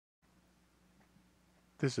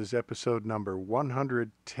This is episode number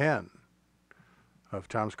 110 of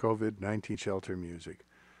Tom's COVID-19 Shelter Music.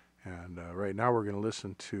 And right now we're going to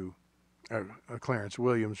listen to a Clarence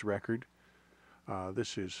Williams record.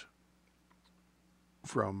 This is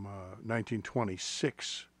from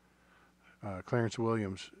 1926. Clarence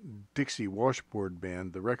Williams' DIXIE Washboard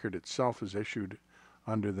Band. The record itself is issued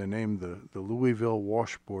under the name the Louisville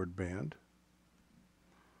Washboard Band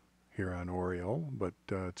here on Oriole, but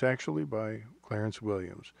it's actually by Clarence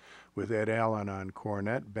Williams, with Ed Allen on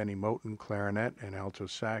cornet, Bennie Moten clarinet and alto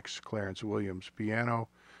sax, Clarence Williams piano,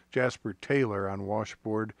 Jasper Taylor on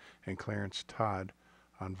washboard, and Clarence Todd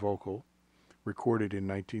on vocal. Recorded in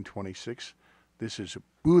 1926. This is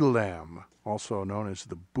Boodle, also known as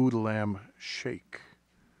the Boodle Shake.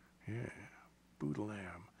 Yeah, Boodle.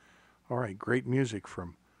 All right, great music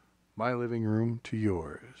from my living room to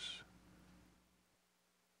yours.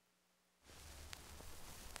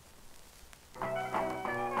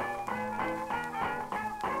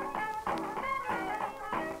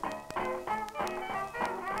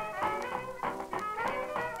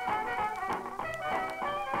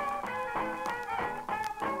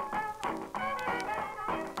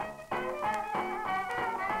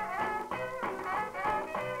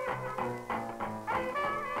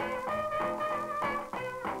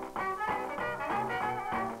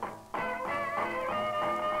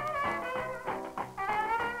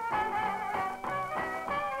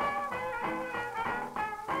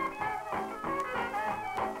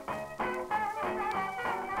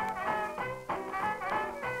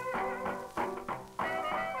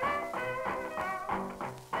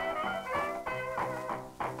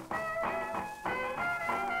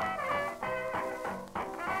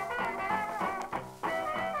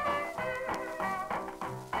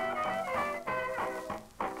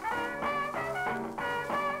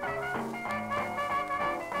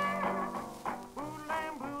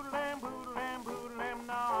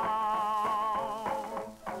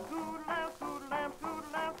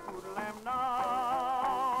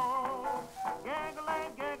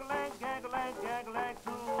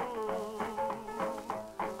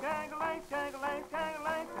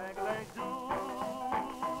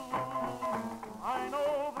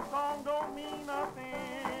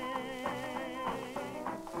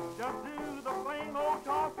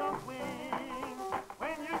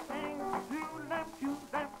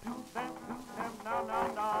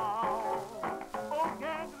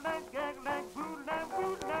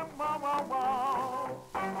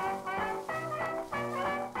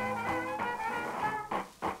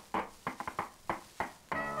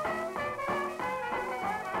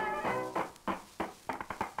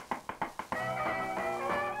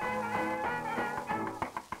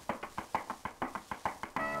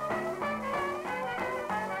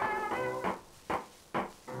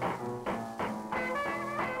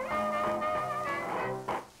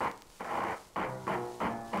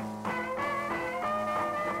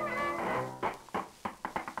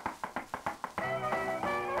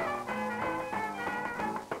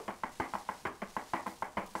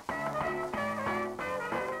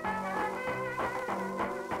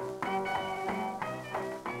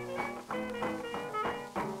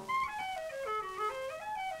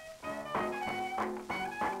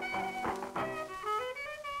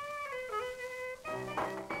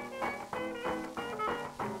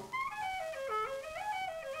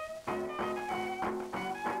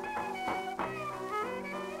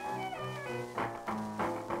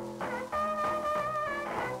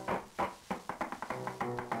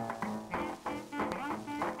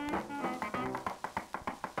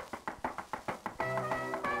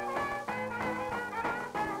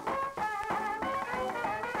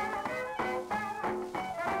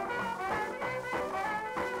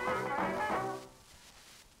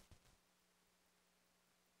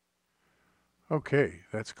 Okay,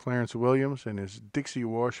 that's Clarence Williams and his DIXIE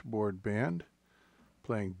Washboard Band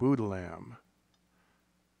playing Boodle.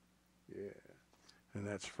 Yeah, and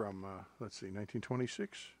that's from, let's see,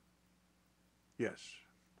 1926? Yes.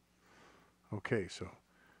 Okay, so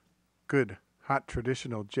good hot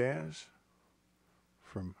traditional jazz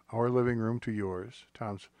from our living room to yours,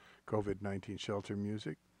 Tom's COVID-19 Shelter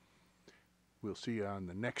Music. We'll see you on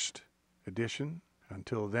the next edition.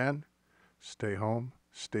 Until then, stay home,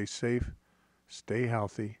 stay safe, stay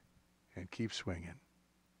healthy, and keep swinging.